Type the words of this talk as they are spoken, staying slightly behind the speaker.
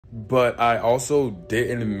but I also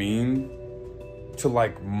didn't mean to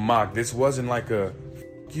like mock. This wasn't like a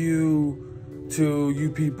 "F you to you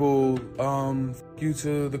people, F you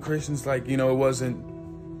to the Christians." Like, it was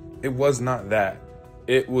not that.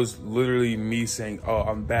 It was literally me saying, "Oh,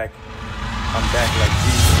 I'm back like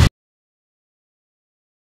Jesus."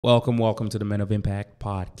 Welcome to the Men of Impact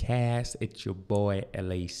podcast. It's your boy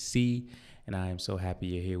LAC, and I am so happy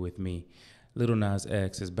you're here with me. Lil Nas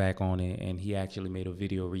X is back on it, and he actually made a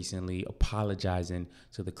video recently apologizing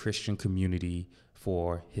to the Christian community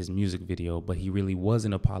for his music video, but he really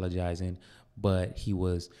wasn't apologizing, but he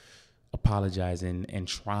was apologizing and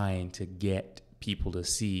trying to get people to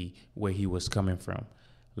see where he was coming from.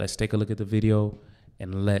 Let's take a look at the video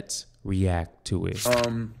and let's react to it.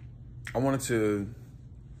 I wanted to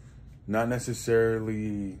not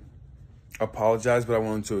necessarily apologize, but I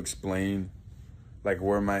wanted to explain like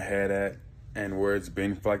where my head at and where it's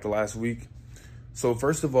been for like the last week. So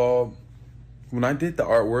first of all, when I did the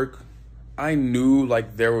artwork, I knew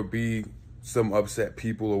like there would be some upset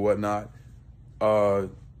people or whatnot,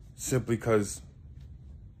 simply because,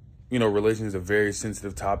 religion is a very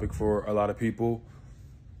sensitive topic for a lot of people.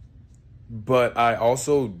 But I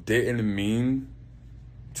also didn't mean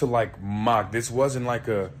to like mock. This wasn't like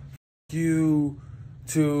a "F you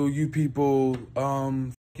to you people,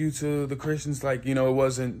 F you to the Christians." Like,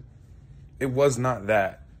 it was not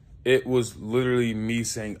that. It was literally me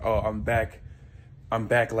saying, "Oh, I'm back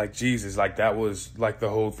like Jesus." Like, that was like the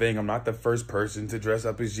whole thing. I'm not the first person to dress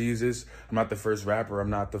up as Jesus. I'm not the first rapper. I'm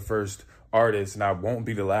not the first artist, and I won't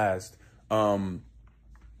be the last. And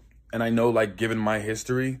I know, like, given my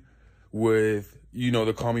history with,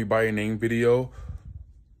 the Call Me By Your Name video,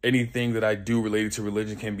 anything that I do related to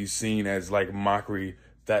religion can be seen as like mockery.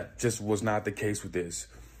 That just was not the case with this.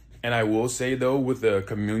 And I will say though, with the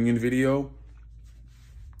communion video,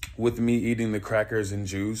 with me eating the crackers and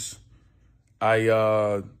juice, I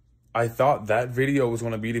thought that video was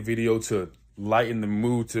going to be the video to lighten the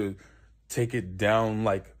mood, to take it down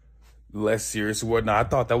like less serious or whatnot. I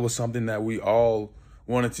thought that was something that we all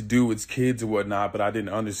wanted to do as kids or whatnot, but I didn't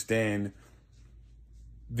understand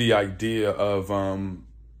the idea of,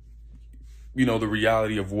 the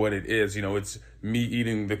reality of what it is. It's me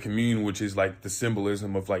eating the communion, which is like the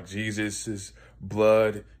symbolism of like Jesus's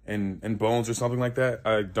blood and bones or something like that.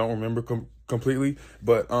 I don't remember completely,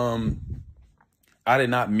 but I did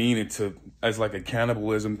not mean it to as like a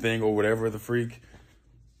cannibalism thing or whatever the freak.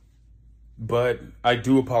 But I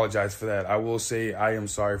do apologize for that. I will say I am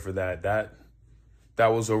sorry for that. That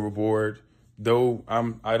was overboard. Though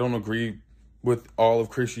I don't agree with all of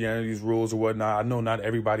Christianity's rules or whatnot. I know not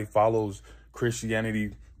everybody follows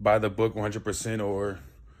Christianity by the book 100%, or,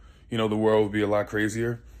 the world would be a lot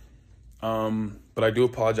crazier. But I do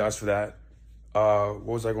apologize for that. What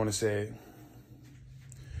was I going to say?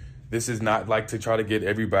 This is not like to try to get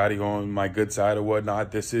everybody on my good side or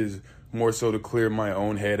whatnot. This is more so to clear my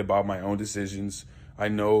own head about my own decisions. I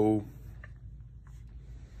know,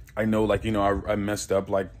 like, I messed up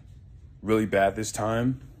like really bad this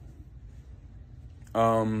time.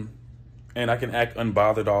 And I can act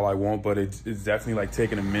unbothered all I want, but it's definitely like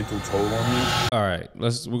taking a mental toll on me. All right,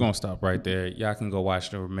 we're gonna stop right there. Y'all can go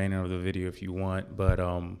watch the remainder of the video if you want, but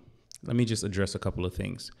let me just address a couple of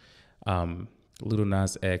things. Lil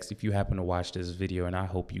Nas X, if you happen to watch this video, and I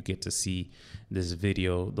hope you get to see this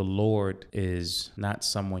video, the Lord is not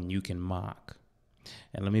someone you can mock.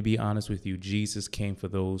 And let me be honest with you, Jesus came for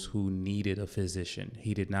those who needed a physician.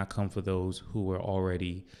 He did not come for those who were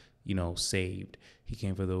already, saved. He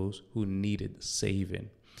came for those who needed saving.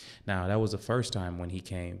 Now, that was the first time when he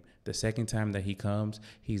came. The second time that he comes,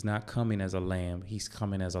 he's not coming as a lamb. He's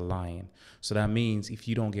coming as a lion. So that means if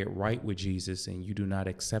you don't get right with Jesus and you do not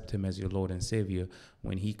accept him as your Lord and Savior,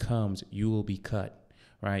 when he comes, you will be cut,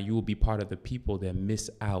 right? You will be part of the people that miss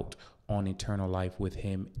out on eternal life with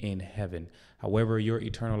him in heaven. However, your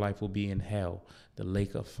eternal life will be in hell, the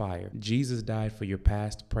lake of fire. Jesus died for your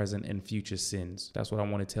past, present, and future sins. That's what I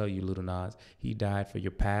want to tell you, Lil Nas. He died for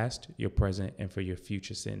your past, your present, and for your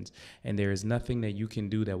future sins. And there is nothing that you can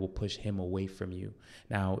do that will push him away from you.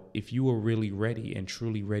 Now, if you are really ready and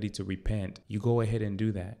truly ready to repent, you go ahead and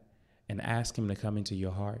do that and ask him to come into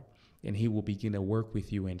your heart, and he will begin to work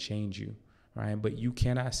with you and change you. Right? But you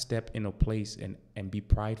cannot step in a place and be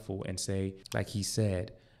prideful and say, like he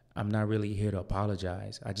said, I'm not really here to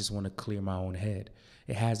apologize. I just want to clear my own head.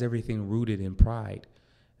 It has everything rooted in pride.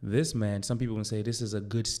 This man, some people can say this is a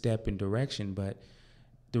good step in direction, but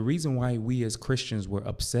the reason why we as Christians were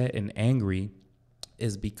upset and angry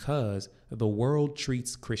is because the world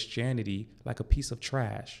treats Christianity like a piece of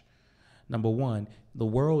trash. Number one, the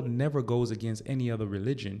world never goes against any other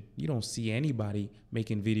religion. You don't see anybody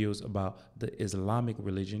making videos about the Islamic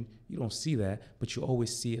religion. You don't see that, but you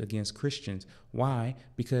always see it against Christians. Why?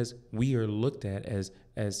 Because we are looked at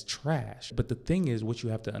as trash. But the thing is, what you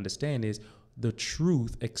have to understand is the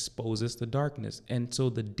truth exposes the darkness. And so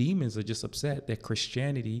the demons are just upset that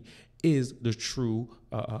Christianity is the true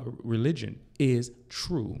religion, is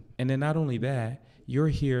true. And then not only that, you're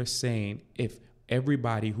here saying if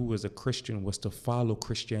everybody who was a Christian was to follow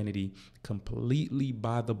Christianity completely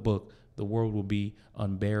by the book, the world will be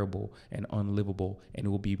unbearable and unlivable and it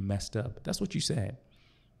will be messed up. That's what you said.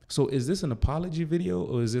 So is this an apology video,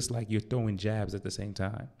 or is this like you're throwing jabs at the same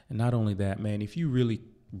time? And not only that, man, if you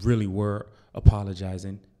really were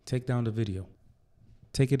apologizing, take down the video.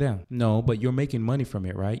 Take it down. No, but you're making money from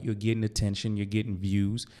it, right? You're getting attention. You're getting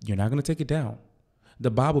views. You're not going to take it down.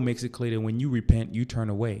 The Bible makes it clear that when you repent, you turn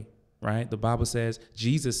away, right? The Bible says,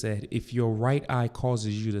 Jesus said, if your right eye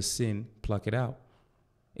causes you to sin, pluck it out.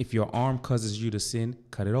 If your arm causes you to sin,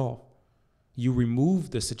 cut it off. You remove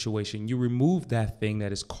the situation. You remove that thing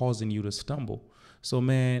that is causing you to stumble. So,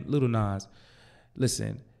 man, Lil Nas,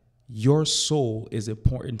 listen, your soul is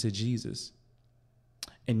important to Jesus,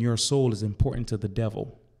 and your soul is important to the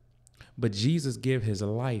devil. But Jesus gave his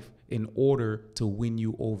life in order to win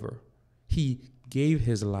you over. He gave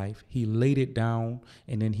his life, he laid it down,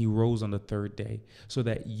 and then he rose on the third day so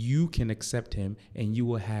that you can accept him and you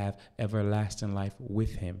will have everlasting life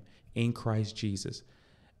with him in Christ Jesus.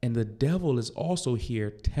 And the devil is also here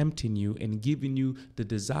tempting you and giving you the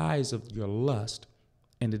desires of your lust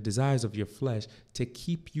and the desires of your flesh to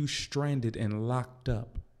keep you stranded and locked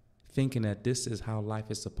up, thinking that this is how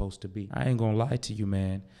life is supposed to be. I ain't gonna lie to you,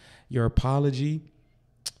 man. Your apology,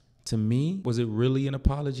 to me, was it really an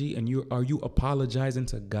apology? And are you apologizing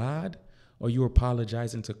to God, or are you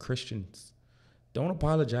apologizing to Christians? Don't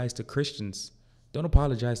apologize to Christians. Don't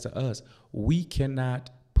apologize to us. We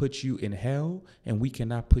cannot put you in hell, and we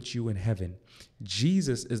cannot put you in heaven.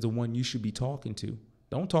 Jesus is the one you should be talking to.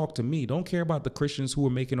 Don't talk to me. Don't care about the Christians who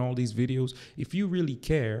are making all these videos. If you really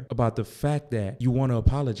care about the fact that you want to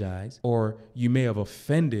apologize, or you may have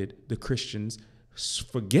offended the Christians,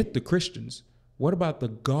 forget the Christians. What about the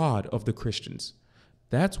God of the Christians?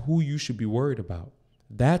 That's who you should be worried about.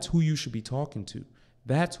 That's who you should be talking to.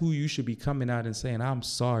 That's who you should be coming out and saying, I'm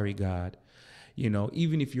sorry, God. You know,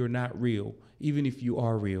 even if you're not real, even if you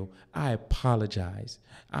are real, I apologize.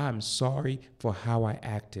 I'm sorry for how I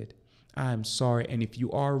acted. I'm sorry. And if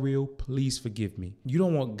you are real, please forgive me. You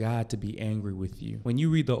don't want God to be angry with you. When you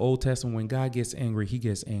read the Old Testament, when God gets angry, he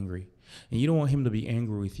gets angry. And you don't want him to be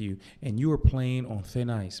angry with you. And you are playing on thin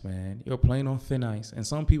ice, man. You're playing on thin ice. And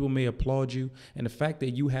some people may applaud you. And the fact that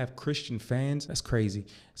you have Christian fans, that's crazy.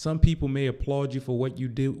 Some people may applaud you for what you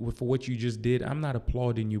did, for what you just did. I'm not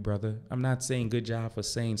applauding you, brother. I'm not saying good job for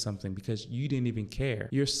saying something, because you didn't even care.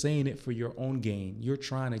 You're saying it for your own gain. You're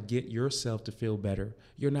trying to get yourself to feel better.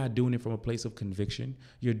 You're not doing it from a place of conviction.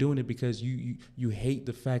 You're doing it because you hate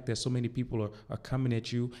the fact that so many people are coming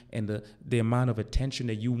at you, and the amount of attention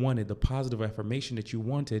that you wanted, the positive affirmation that you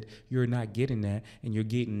wanted, you're not getting that, and you're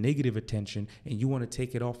getting negative attention, and you want to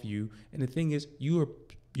take it off you. And the thing is,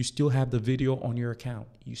 you still have the video on your account.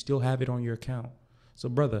 You still have it on your account. So,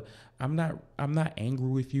 brother, I'm not angry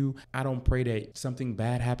with you. I don't pray that something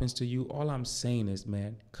bad happens to you. All I'm saying is,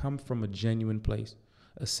 man, come from a genuine place,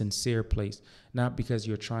 a sincere place, not because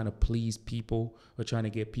you're trying to please people or trying to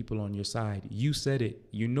get people on your side. You said it.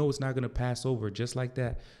 You know it's not going to pass over just like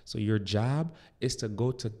that. So your job is to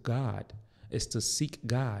go to God. It's to seek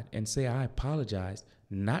God and say, I apologize,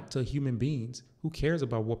 not to human beings. Who cares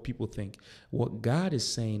about what people think? What God is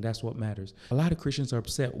saying, that's what matters. A lot of Christians are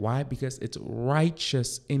upset. Why? Because it's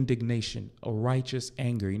righteous indignation, a righteous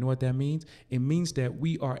anger. You know what that means? It means that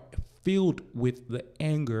we are filled with the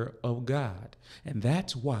anger of God. And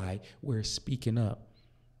that's why we're speaking up.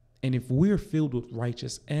 And if we're filled with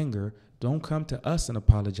righteous anger, don't come to us and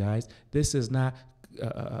apologize. This is not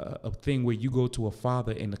a thing where you go to a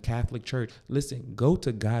father in the Catholic Church. Listen, go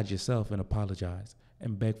to God yourself and apologize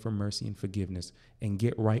and beg for mercy and forgiveness and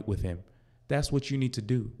get right with him. That's what you need to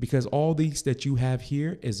do, because all these that you have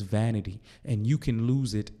here is vanity, and you can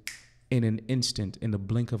lose it in an instant, in the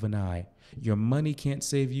blink of an eye. Your money can't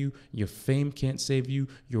save you. Your fame can't save you.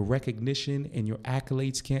 Your recognition and your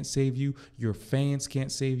accolades can't save you. Your fans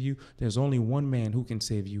can't save you. There's only one man who can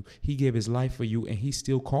save you. He gave his life for you, and he's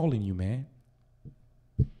still calling you, man.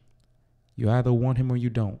 You either want him or you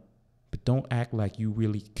don't. But don't act like you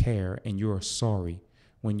really care and you're sorry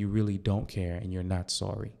when you really don't care and you're not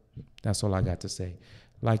sorry. That's all I got to say.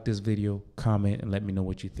 Like this video, comment, and let me know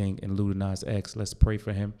what you think. And Lil Nas X, let's pray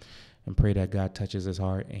for him. And and pray that God touches his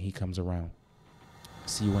heart and he comes around.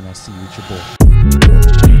 See you when I see you. It's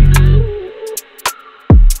your boy.